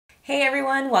Hey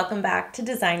everyone, welcome back to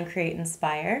Design, Create,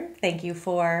 Inspire. Thank you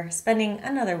for spending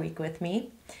another week with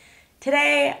me.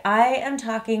 Today I am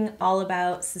talking all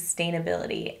about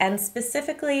sustainability and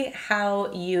specifically how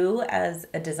you as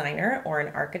a designer or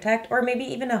an architect, or maybe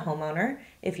even a homeowner,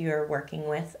 if you're working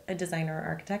with a designer or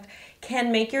architect,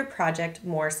 can make your project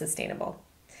more sustainable.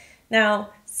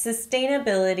 Now,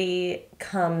 sustainability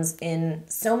comes in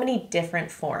so many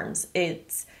different forms.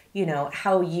 It's,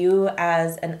 how you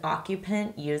as an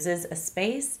occupant uses a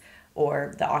space,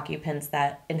 or the occupants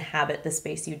that inhabit the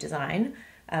space you design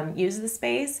use the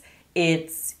space.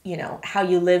 It's, how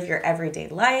you live your everyday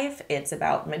life. It's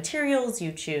about materials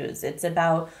you choose. It's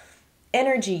about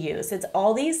energy use. It's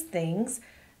all these things.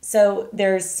 So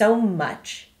there's so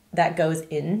much that goes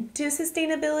into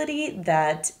sustainability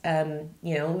that,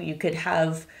 you could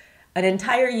have an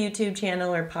entire YouTube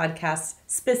channel or podcast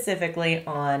specifically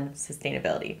on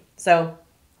sustainability. So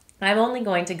I'm only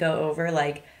going to go over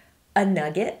like a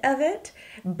nugget of it,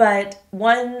 but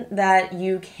one that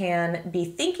you can be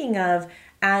thinking of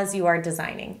as you are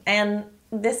designing. And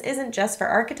this isn't just for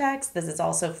architects. This is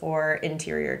also for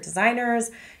interior designers.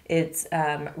 It's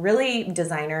really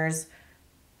designers,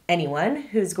 anyone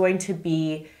who's going to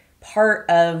be part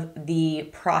of the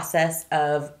process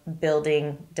of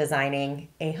building, designing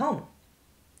a home.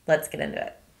 Let's get into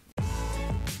it.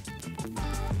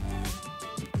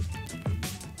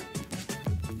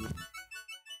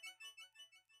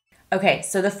 Okay,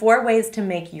 so the 4 ways to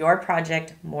make your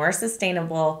project more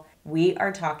sustainable, we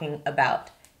are talking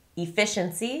about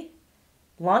efficiency,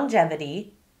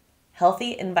 longevity,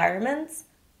 healthy environments,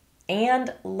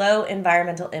 and low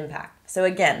environmental impact. So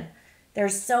again,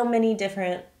 there's so many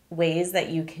different ways that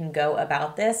you can go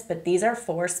about this, but these are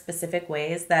 4 specific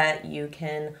ways that you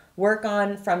can work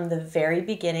on from the very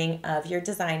beginning of your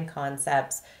design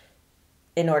concepts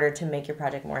in order to make your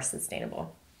project more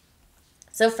sustainable.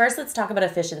 So first, let's talk about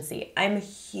efficiency. I'm a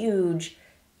huge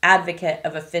advocate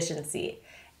of efficiency.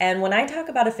 And when I talk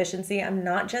about efficiency, I'm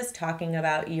not just talking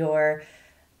about your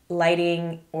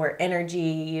lighting or energy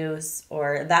use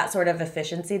or that sort of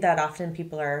efficiency that often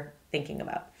people are thinking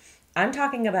about. I'm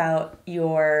talking about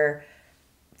your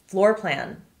floor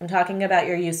plan. I'm talking about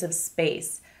your use of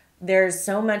space. There's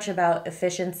so much about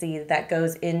efficiency that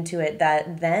goes into it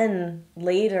that then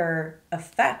later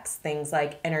affects things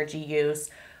like energy use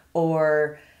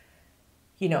or,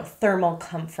 thermal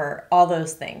comfort, all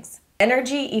those things.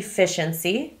 Energy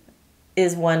efficiency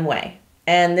is one way.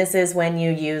 And this is when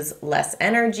you use less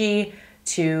energy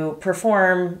to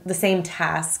perform the same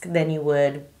task than you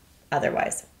would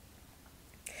otherwise.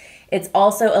 It's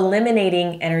also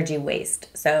eliminating energy waste.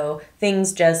 So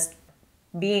things just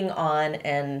being on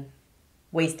and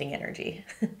wasting energy.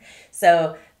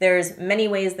 So there's many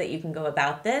ways that you can go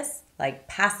about this, like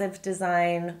passive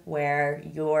design, where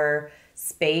your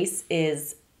space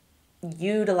is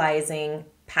utilizing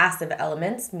passive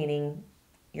elements, meaning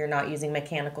you're not using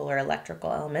mechanical or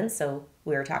electrical elements. So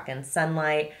we're talking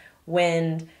sunlight,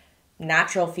 wind,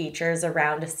 natural features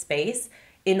around a space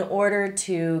in order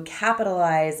to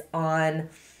capitalize on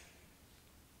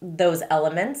those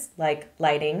elements like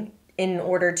lighting, in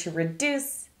order to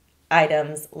reduce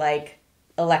items like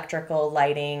electrical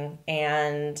lighting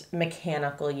and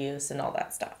mechanical use and all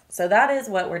that stuff. So that is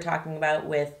what we're talking about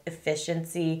with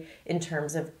efficiency in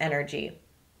terms of energy.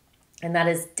 And that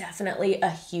is definitely a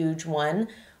huge one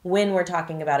when we're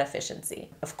talking about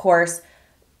efficiency. Of course,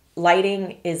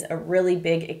 lighting is a really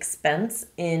big expense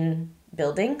in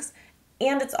buildings,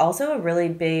 and it's also a really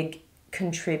big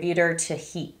contributor to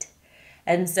heat.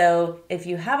 And so if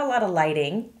you have a lot of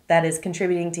lighting that is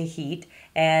contributing to heat,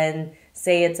 and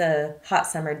say it's a hot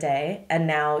summer day, and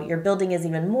now your building is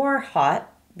even more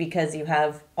hot because you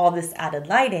have all this added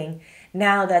lighting,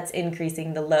 now that's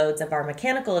increasing the loads of our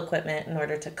mechanical equipment in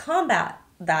order to combat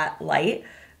that light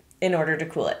in order to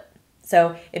cool it.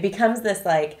 So it becomes this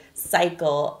like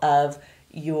cycle of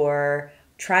you're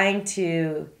trying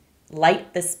to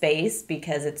light the space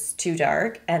because it's too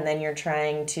dark, and then you're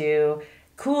trying to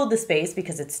cool the space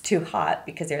because it's too hot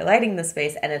because you're lighting the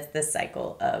space, and it's this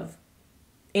cycle of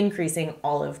increasing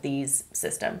all of these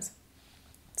systems.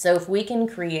 So if we can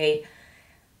create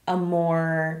a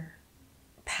more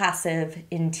passive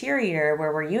interior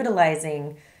where we're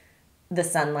utilizing the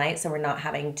sunlight, so we're not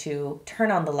having to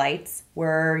turn on the lights,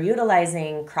 we're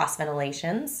utilizing cross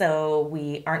ventilation, so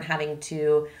we aren't having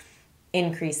to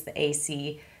increase the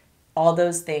AC, all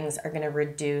those things are going to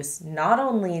reduce not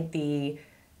only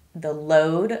the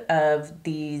load of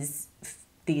these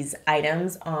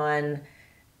items on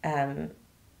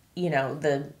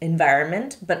the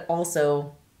environment, but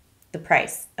also the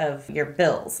price of your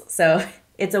bills. So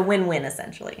it's a win-win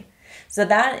essentially. So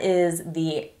that is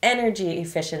the energy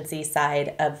efficiency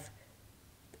side of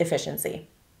efficiency.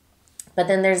 But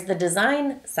then there's the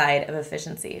design side of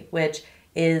efficiency, which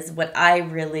is what I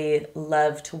really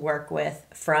love to work with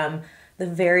from the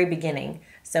very beginning.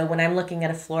 So when I'm looking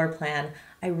at a floor plan,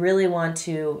 I really want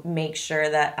to make sure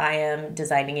that I am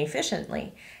designing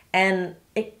efficiently. And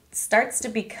it starts to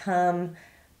become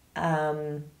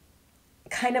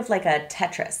kind of like a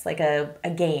Tetris, like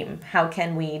a game. How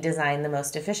can we design the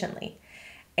most efficiently?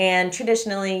 And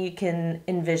traditionally, you can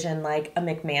envision like a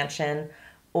McMansion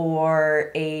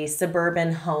or a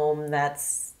suburban home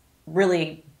that's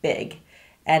really big,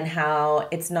 and how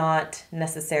it's not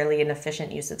necessarily an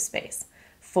efficient use of space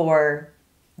for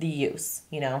the use.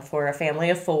 You know, for a family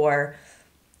of four,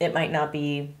 it might not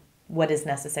be what is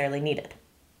necessarily needed.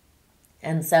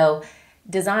 And so,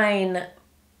 design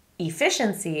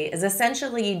efficiency is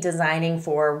essentially designing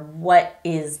for what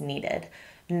is needed,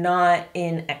 not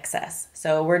in excess.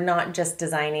 So we're not just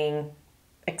designing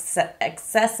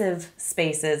excessive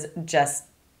spaces just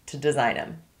to design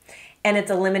them. And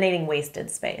it's eliminating wasted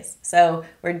space. So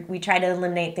we try to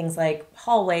eliminate things like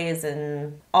hallways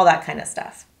and all that kind of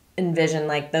stuff. Envision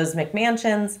like those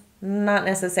McMansions, not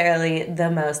necessarily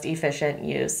the most efficient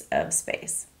use of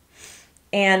space.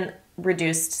 And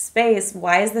reduced space,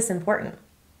 why is this important?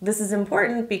 This is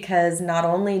important because not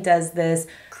only does this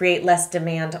create less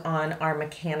demand on our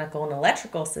mechanical and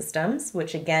electrical systems,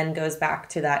 which again goes back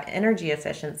to that energy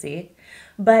efficiency,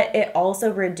 but it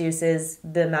also reduces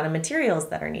the amount of materials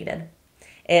that are needed.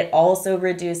 It also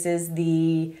reduces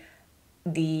the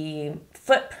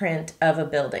footprint of a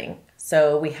building.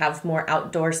 So we have more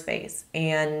outdoor space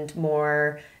and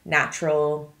more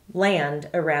natural land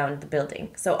around the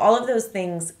building. So all of those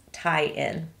things tie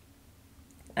in.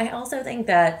 I also think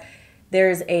that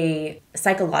there's a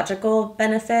psychological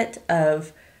benefit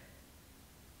of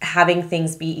having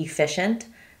things be efficient.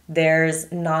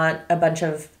 There's not a bunch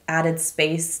of added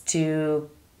space to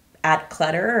add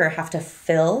clutter or have to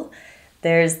fill.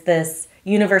 There's this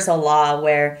universal law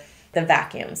where the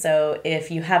vacuum. So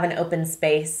if you have an open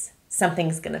space,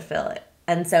 something's going to fill it.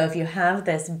 And so if you have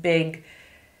this big,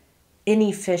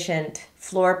 inefficient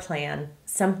floor plan,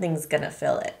 something's going to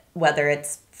fill it, whether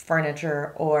it's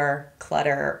furniture or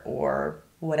clutter or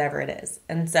whatever it is.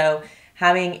 And so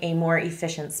having a more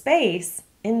efficient space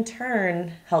in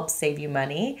turn helps save you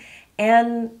money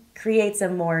and creates a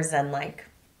more zen-like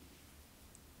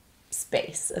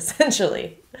space,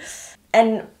 essentially.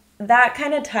 And that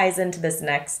kind of ties into this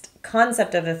next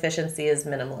concept of efficiency is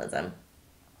minimalism.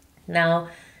 Now,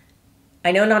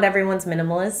 I know not everyone's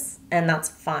minimalist, and that's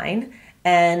fine.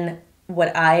 And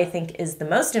what I think is the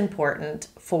most important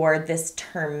for this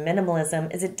term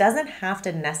minimalism is it doesn't have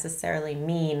to necessarily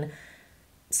mean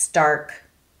stark,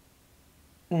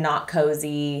 not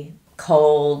cozy,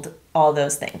 cold, all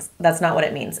those things. That's not what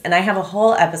it means. And I have a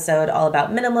whole episode all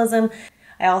about minimalism.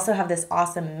 I also have this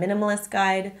awesome minimalist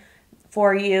guide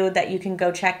for you that you can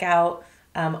go check out.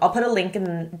 I'll put a link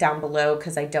down below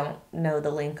because I don't know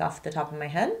the link off the top of my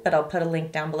head, but I'll put a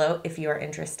link down below if you are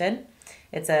interested.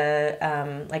 It's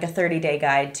like a 30-day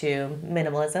guide to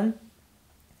minimalism.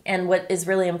 And what is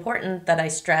really important that I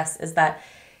stress is that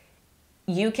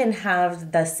you can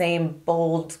have the same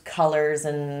bold colors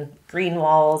and green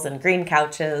walls and green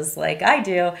couches like I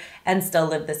do and still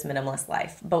live this minimalist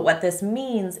life. But what this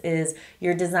means is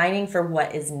you're designing for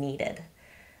what is needed.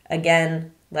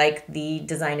 Again, like the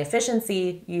design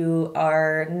efficiency, you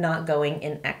are not going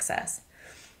in excess.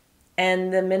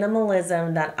 And the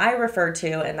minimalism that I refer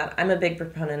to and that I'm a big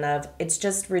proponent of, it's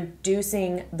just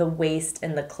reducing the waste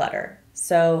and the clutter.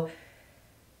 So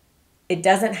it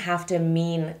doesn't have to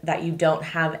mean that you don't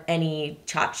have any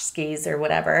tchotchkes or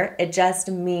whatever. It just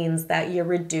means that you're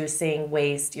reducing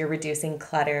waste, you're reducing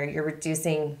clutter, you're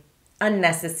reducing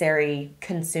unnecessary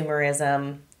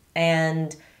consumerism,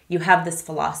 and you have this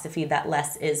philosophy that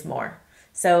less is more.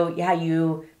 So yeah,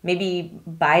 you maybe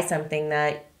buy something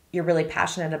that you're really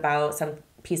passionate about, some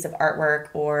piece of artwork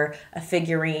or a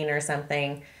figurine or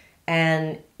something,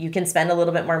 and you can spend a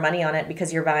little bit more money on it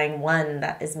because you're buying one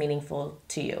that is meaningful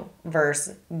to you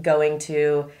versus going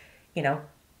to,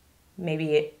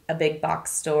 maybe a big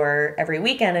box store every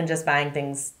weekend and just buying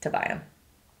things to buy them.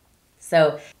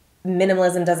 So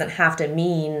minimalism doesn't have to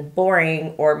mean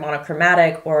boring or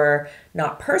monochromatic or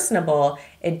not personable.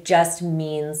 It just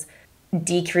means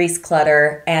decrease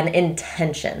clutter and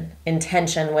intention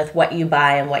with what you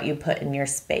buy and what you put in your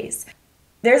space.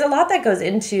 There's a lot that goes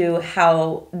into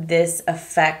how this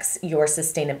affects your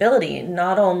sustainability,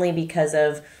 not only because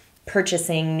of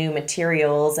purchasing new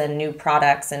materials and new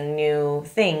products and new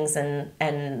things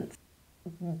and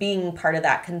being part of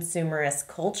that consumerist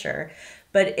culture,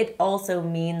 but it also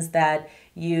means that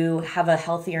you have a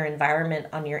healthier environment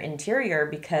on your interior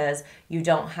because you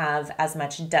don't have as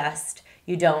much dust,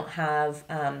 you don't have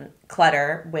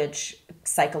clutter, which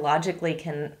psychologically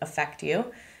can affect you.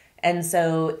 And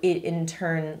so it in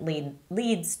turn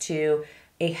leads to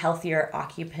a healthier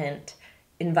occupant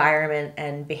environment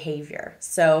and behavior.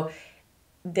 So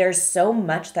there's so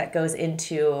much that goes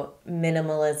into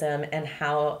minimalism and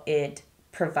how it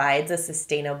provides a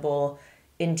sustainable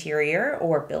interior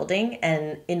or building,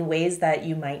 and in ways that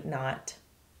you might not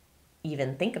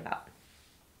even think about.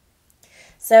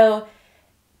 So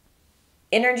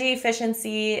energy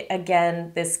efficiency,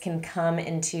 again, this can come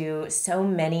into so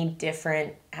many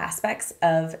different aspects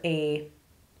of a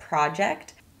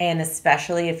project. And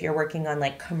especially if you're working on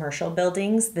like commercial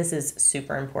buildings, this is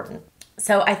super important.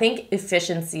 So I think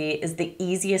efficiency is the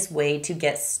easiest way to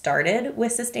get started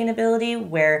with sustainability,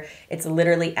 where it's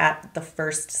literally at the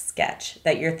first sketch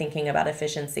that you're thinking about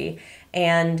efficiency.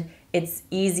 And it's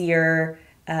easier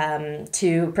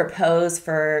to propose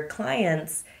for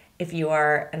clients if you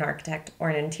are an architect or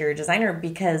an interior designer,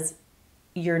 because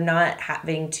you're not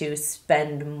having to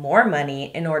spend more money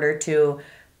in order to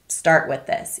start with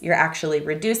this. You're actually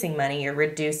reducing money, you're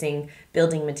reducing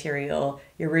building material,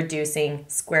 you're reducing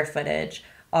square footage,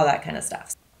 all that kind of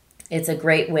stuff. It's a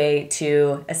great way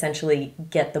to essentially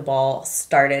get the ball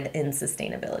started in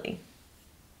sustainability.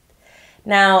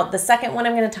 Now, the second one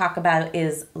I'm going to talk about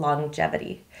is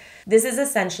longevity. This is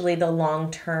essentially the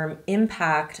long-term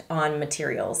impact on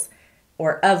materials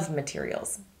or of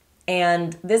materials.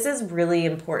 And this is really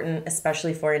important,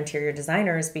 especially for interior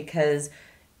designers, because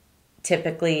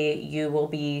typically you will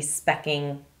be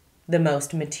speccing the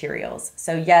most materials.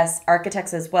 So yes,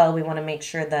 architects as well, we want to make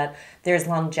sure that there's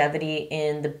longevity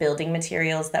in the building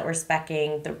materials that we're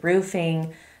speccing, the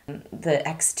roofing, the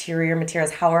exterior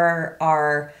materials. How are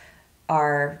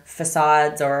our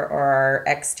facades or our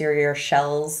exterior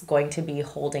shells going to be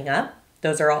holding up?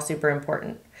 Those are all super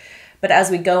important. But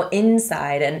as we go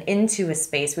inside and into a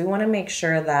space, we want to make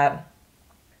sure that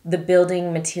the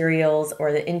building materials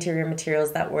or the interior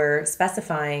materials that we're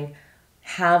specifying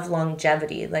have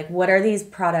longevity. Like, what are these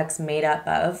products made up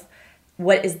of?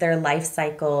 What is their life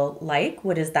cycle like?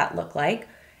 What does that look like?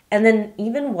 And then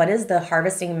even what is the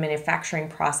harvesting and manufacturing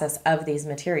process of these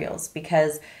materials?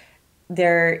 Because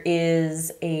there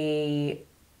is a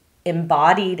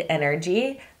embodied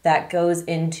energy that goes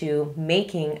into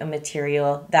making a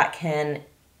material that can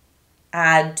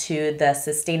add to the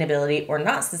sustainability or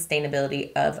not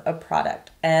sustainability of a product.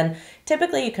 And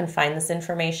typically you can find this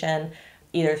information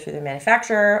either through the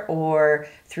manufacturer or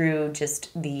through just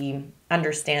the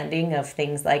understanding of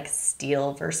things like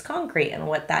steel versus concrete and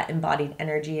what that embodied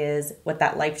energy is, what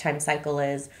that lifetime cycle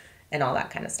is, and all that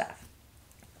kind of stuff.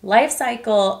 Life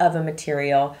cycle of a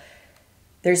material,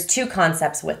 there's two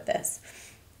concepts with this.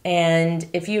 And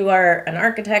if you are an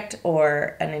architect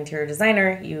or an interior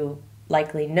designer, you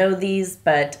likely know these,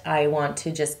 but I want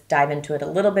to just dive into it a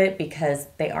little bit because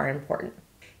they are important.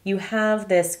 You have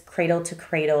this cradle to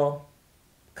cradle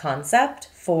concept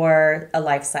for a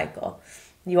life cycle.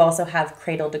 You also have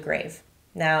cradle to grave.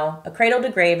 Now, a cradle to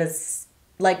grave is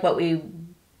like what we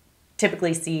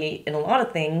typically see in a lot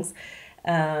of things,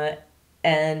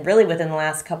 and really within the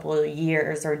last couple of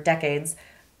years or decades,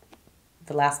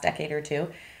 the last decade or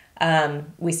two,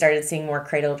 we started seeing more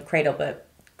cradle to cradle, but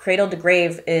cradle to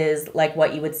grave is like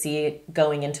what you would see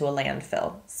going into a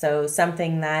landfill. So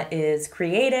something that is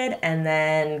created and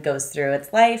then goes through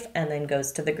its life and then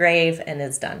goes to the grave and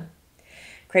is done.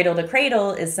 Cradle to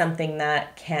cradle is something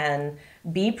that can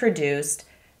be produced,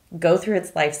 go through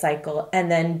its life cycle,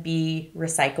 and then be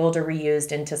recycled or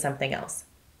reused into something else.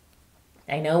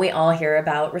 I know we all hear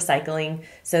about recycling,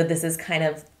 so this is kind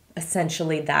of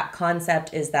essentially that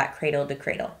concept, is that cradle to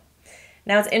cradle.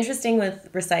 Now, it's interesting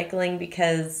with recycling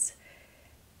because,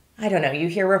 I don't know, you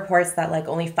hear reports that like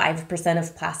only 5%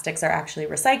 of plastics are actually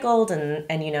recycled,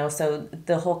 and you know, so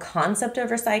the whole concept of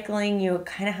recycling, you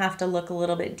kind of have to look a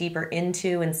little bit deeper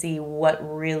into and see what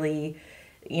really,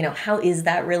 you know, how is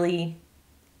that really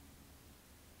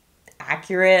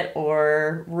accurate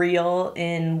or real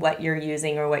in what you're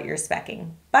using or what you're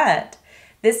speccing. But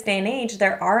this day and age,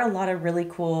 there are a lot of really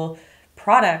cool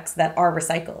products that are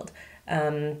recycled,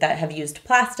 that have used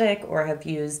plastic or have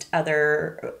used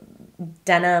other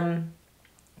denim,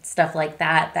 stuff like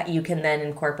that, that you can then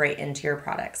incorporate into your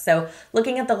products. So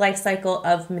looking at the life cycle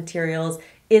of materials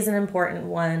is an important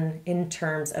one in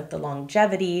terms of the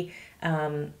longevity,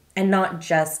 and not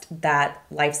just that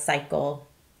life cycle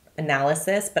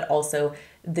analysis, but also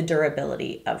the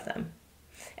durability of them.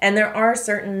 And there are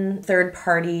certain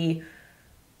third-party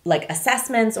like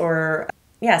assessments or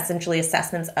essentially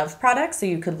assessments of products. So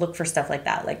you could look for stuff like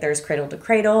that. Like there's cradle to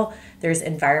cradle, there's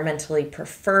environmentally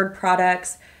preferred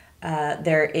products,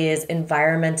 there is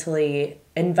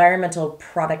environmental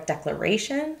product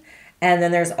declaration, and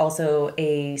then there's also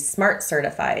a SMART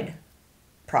certified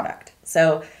product.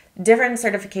 So different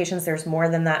certifications, there's more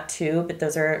than that too, but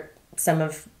those are some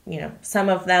of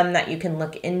them that you can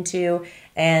look into,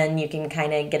 and you can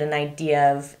kind of get an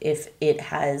idea of if it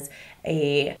has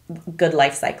a good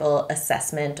life cycle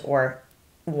assessment or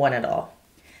one at all.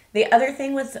 The other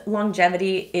thing with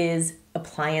longevity is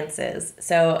appliances.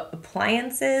 So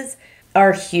appliances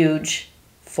are huge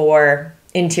for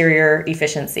interior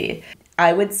efficiency.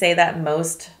 I would say that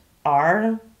most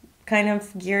are kind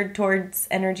of geared towards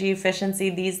energy efficiency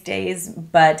these days,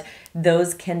 but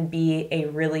those can be a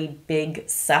really big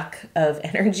suck of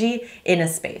energy in a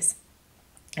space.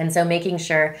 And so making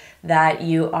sure that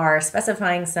you are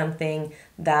specifying something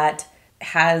that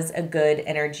has a good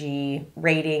energy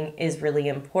rating is really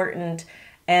important.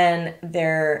 And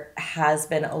there has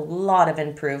been a lot of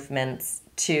improvements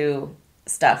to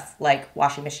stuff like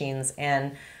washing machines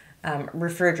and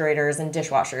refrigerators and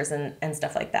dishwashers and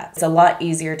stuff like that. It's a lot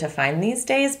easier to find these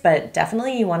days, but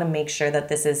definitely you want to make sure that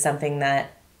this is something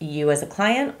that you as a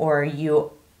client or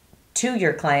you to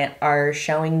your client are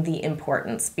showing the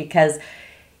importance, because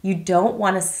you don't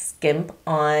want to skimp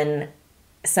on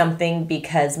something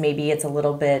because maybe it's a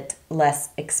little bit less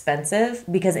expensive,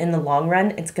 because in the long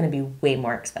run, it's going to be way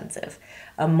more expensive.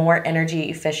 A more energy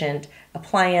efficient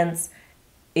appliance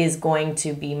is going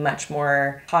to be much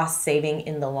more cost saving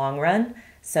in the long run.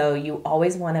 So you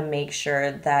always want to make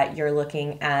sure that you're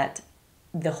looking at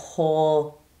the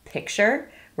whole picture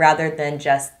rather than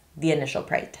just the initial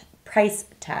price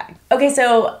tag. Okay,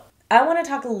 so I want to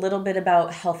talk a little bit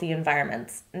about healthy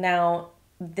environments. Now,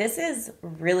 this is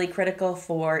really critical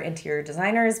for interior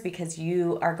designers because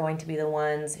you are going to be the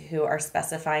ones who are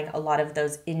specifying a lot of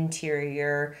those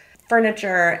interior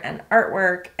furniture and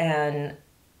artwork and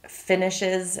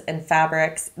finishes and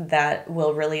fabrics that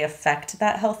will really affect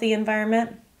that healthy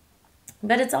environment.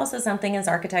 But it's also something as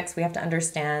architects we have to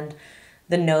understand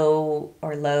the no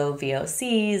or low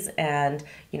VOCs and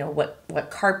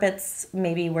what carpets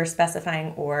maybe we're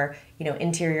specifying, or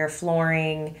interior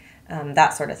flooring, that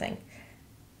sort of thing.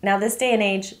 Now this day and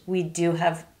age we do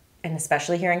have, and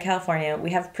especially here in California,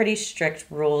 we have pretty strict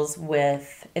rules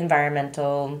with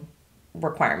environmental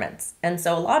requirements. And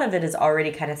so a lot of it is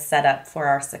already kind of set up for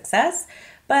our success,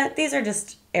 but these are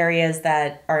just areas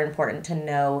that are important to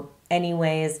know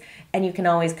anyways, and you can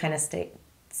always kind of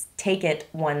take it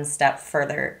one step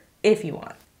further if you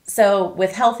want. So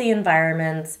with healthy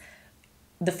environments,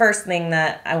 the first thing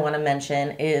that I want to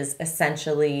mention is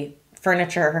essentially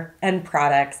furniture and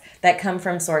products that come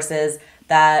from sources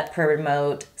that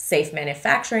promote safe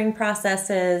manufacturing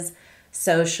processes,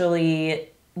 socially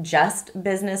just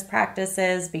business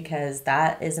practices, because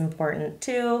that is important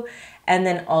too, and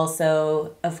then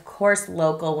also, of course,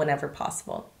 local whenever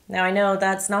possible. Now, I know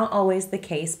that's not always the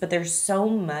case, but there's so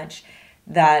much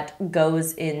that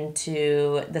goes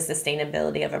into the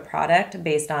sustainability of a product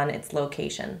based on its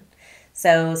location.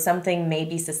 So something may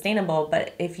be sustainable,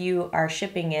 but if you are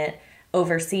shipping it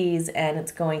overseas and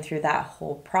it's going through that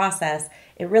whole process,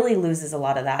 it really loses a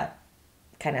lot of that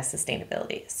kind of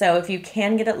sustainability. So if you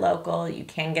can get it local, you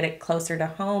can get it closer to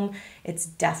home, it's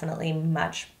definitely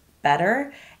much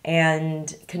better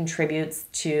and contributes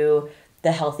to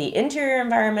the healthy interior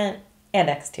environment and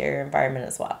exterior environment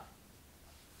as well.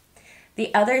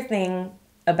 The other thing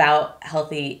about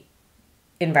healthy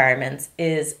environments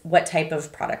is what type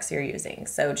of products you're using.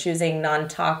 So choosing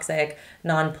non-toxic,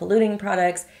 non-polluting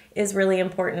products is really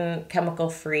important.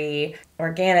 Chemical-free,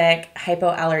 organic,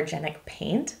 hypoallergenic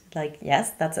paint, like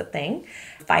yes, that's a thing.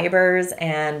 Fibers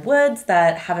and woods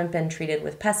that haven't been treated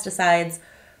with pesticides.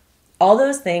 All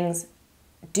those things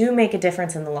do make a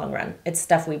difference in the long run. It's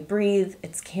stuff we breathe,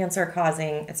 it's cancer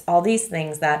causing, it's all these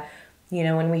things that,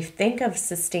 when we think of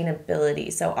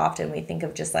sustainability, so often we think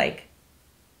of just like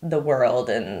the world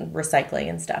and recycling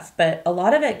and stuff, but a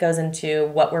lot of it goes into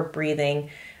what we're breathing,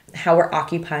 how we're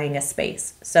occupying a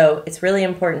space. So it's really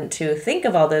important to think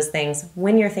of all those things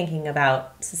when you're thinking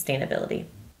about sustainability.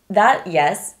 That,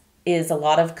 yes, is a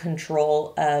lot of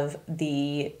control of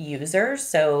the user.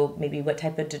 So maybe what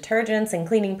type of detergents and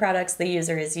cleaning products the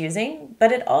user is using,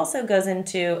 but it also goes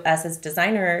into us as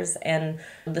designers and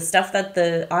the stuff that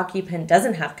the occupant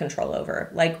doesn't have control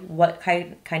over, like what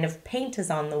kind of paint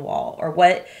is on the wall or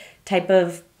what type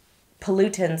of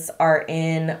pollutants are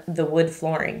in the wood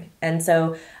flooring. And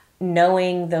so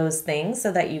knowing those things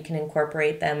so that you can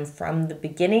incorporate them from the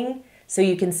beginning so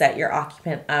you can set your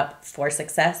occupant up for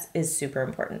success is super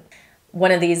important.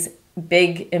 One of these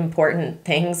big important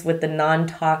things with the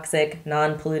non-toxic,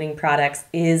 non-polluting products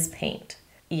is paint.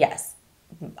 Yes,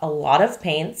 a lot of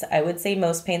paints, I would say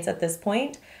most paints at this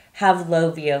point, have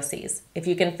low VOCs. If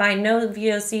you can find no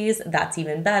VOCs, that's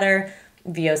even better.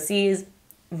 VOCs,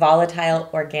 volatile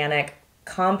organic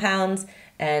compounds,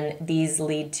 and these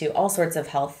lead to all sorts of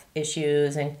health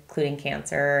issues, including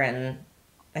cancer and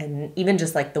even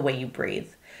just like the way you breathe.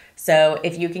 So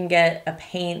if you can get a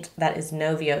paint that is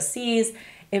no VOCs,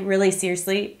 it really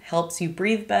seriously helps you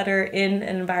breathe better in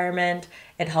an environment.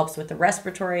 It helps with the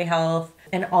respiratory health,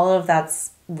 and all of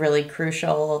that's really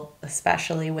crucial,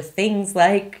 especially with things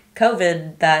like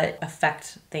COVID that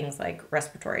affect things like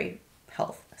respiratory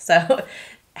health. So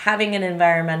having an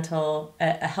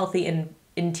a healthy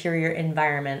interior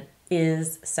environment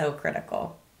is so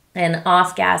critical. And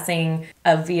off-gassing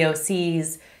of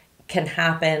VOCs can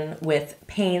happen with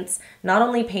paints, not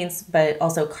only paints, but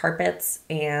also carpets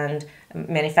and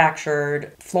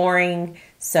manufactured flooring.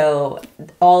 So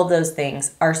all those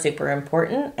things are super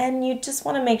important. And you just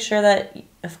want to make sure that,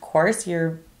 of course,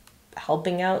 you're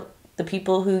helping out the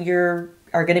people who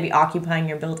are going to be occupying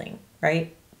your building,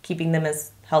 right? Keeping them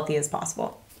as healthy as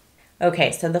possible.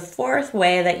 Okay, so the fourth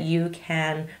way that you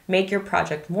can make your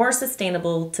project more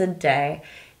sustainable today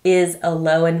is a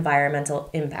low environmental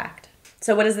impact.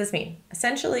 So what does this mean?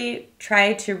 Essentially,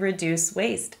 try to reduce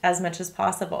waste as much as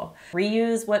possible.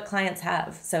 Reuse what clients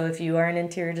have. So if you are an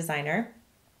interior designer,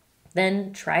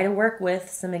 then try to work with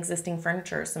some existing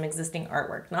furniture, some existing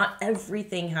artwork. Not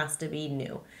everything has to be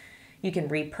new. You can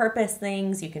repurpose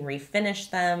things, you can refinish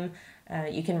them,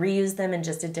 you can reuse them in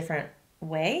just a different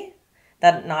way.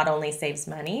 That not only saves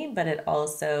money, but it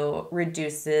also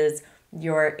reduces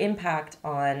your impact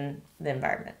on the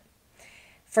environment.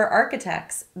 For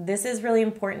architects, this is really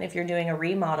important if you're doing a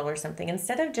remodel or something.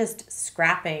 Instead of just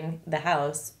scrapping the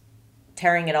house,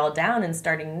 tearing it all down and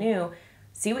starting new,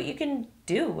 see what you can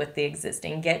do with the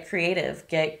existing. Get creative,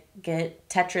 get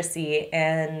Tetrisy,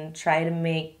 and try to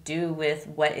make do with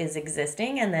what is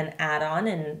existing, and then add on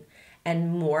and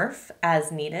morph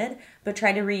as needed, but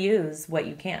try to reuse what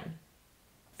you can.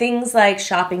 Things like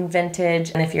shopping vintage,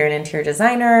 and if you're an interior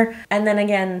designer, and then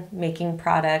again, making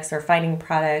products or finding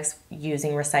products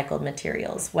using recycled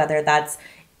materials, whether that's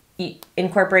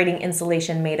incorporating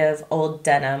insulation made of old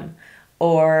denim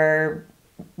or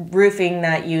roofing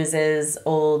that uses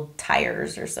old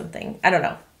tires or something. I don't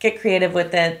know. Get creative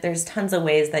with it. There's tons of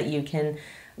ways that you can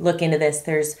look into this.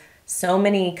 There's so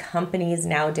many companies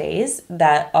nowadays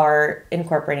that are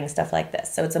incorporating stuff like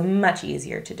this, so it's much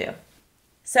easier to do.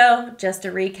 So just to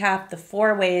recap, the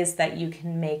 4 ways that you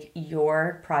can make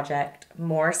your project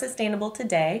more sustainable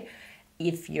today,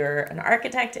 if you're an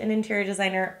architect, an interior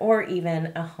designer, or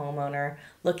even a homeowner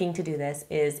looking to do this,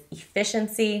 is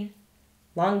efficiency,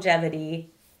 longevity,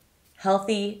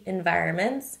 healthy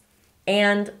environments,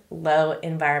 and low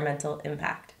environmental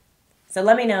impact. So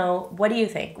let me know, what do you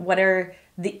think? What are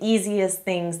the easiest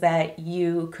things that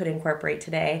you could incorporate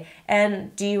today?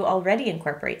 And do you already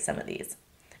incorporate some of these?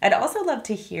 I'd also love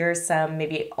to hear some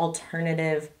maybe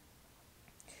alternative,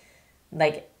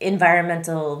 like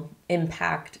environmental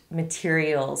impact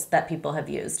materials that people have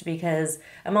used, because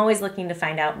I'm always looking to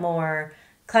find out more.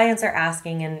 Clients are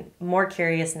asking and more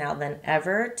curious now than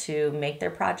ever to make their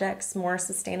projects more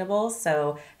sustainable.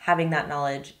 So having that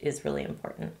knowledge is really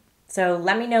important. So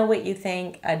let me know what you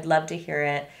think. I'd love to hear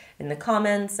it in the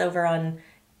comments over on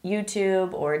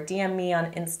YouTube, or DM me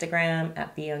on Instagram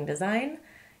at BeYoungDesign.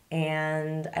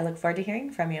 And I look forward to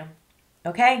hearing from you.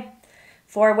 Okay,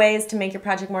 4 ways to make your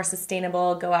project more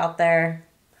sustainable. Go out there,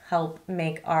 help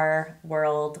make our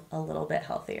world a little bit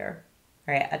healthier.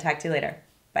 All right, I'll talk to you later.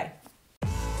 Bye.